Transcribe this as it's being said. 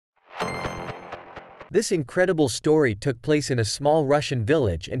This incredible story took place in a small Russian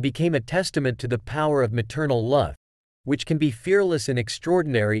village and became a testament to the power of maternal love, which can be fearless and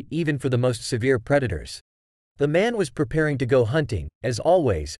extraordinary even for the most severe predators. The man was preparing to go hunting, as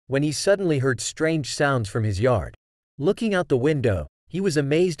always, when he suddenly heard strange sounds from his yard. Looking out the window, he was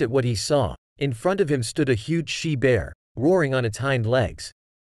amazed at what he saw. In front of him stood a huge she-bear, roaring on its hind legs.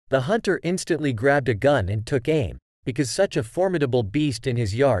 The hunter instantly grabbed a gun and took aim, because such a formidable beast in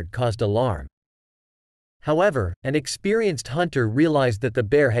his yard caused alarm. However, an experienced hunter realized that the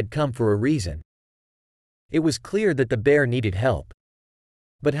bear had come for a reason. It was clear that the bear needed help.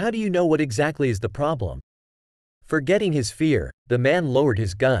 But how do you know what exactly is the problem? Forgetting his fear, the man lowered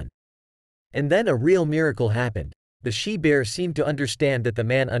his gun. And then a real miracle happened. The she-bear seemed to understand that the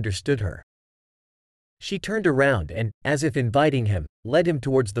man understood her. She turned around and, as if inviting him, led him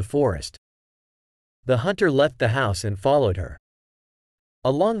towards the forest. The hunter left the house and followed her.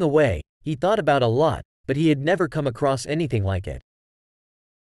 Along the way, he thought about a lot, but he had never come across anything like it.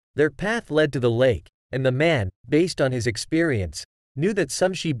 Their path led to the lake, and the man, based on his experience, knew that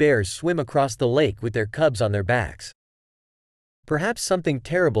some she-bears swim across the lake with their cubs on their backs. Perhaps something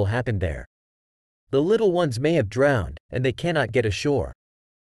terrible happened there. The little ones may have drowned, and they cannot get ashore.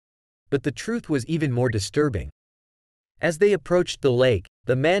 But the truth was even more disturbing. As they approached the lake,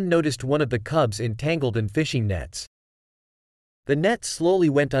 the man noticed one of the cubs entangled in fishing nets. The net slowly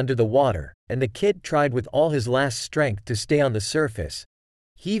went under the water, and the kid tried with all his last strength to stay on the surface,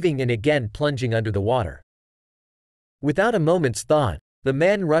 heaving and again plunging under the water. Without a moment's thought, the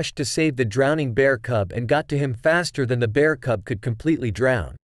man rushed to save the drowning bear cub and got to him faster than the bear cub could completely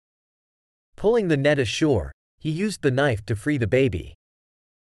drown. Pulling the net ashore, he used the knife to free the baby.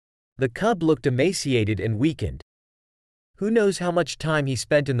 The cub looked emaciated and weakened. Who knows how much time he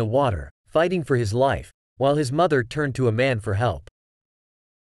spent in the water, fighting for his life, while his mother turned to a man for help.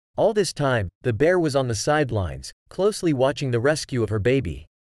 All this time, the bear was on the sidelines, closely watching the rescue of her baby.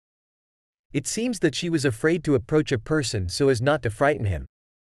 It seems that she was afraid to approach a person so as not to frighten him.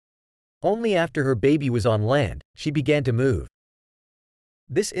 Only after her baby was on land, she began to move.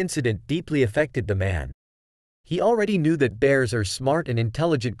 This incident deeply affected the man. He already knew that bears are smart and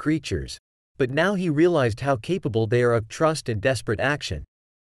intelligent creatures, but now he realized how capable they are of trust and desperate action.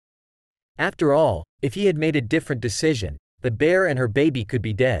 After all, if he had made a different decision, the bear and her baby could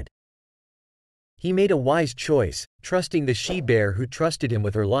be dead. He made a wise choice, trusting the she-bear who trusted him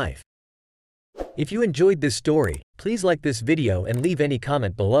with her life. If you enjoyed this story, please like this video and leave any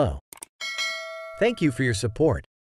comment below. Thank you for your support.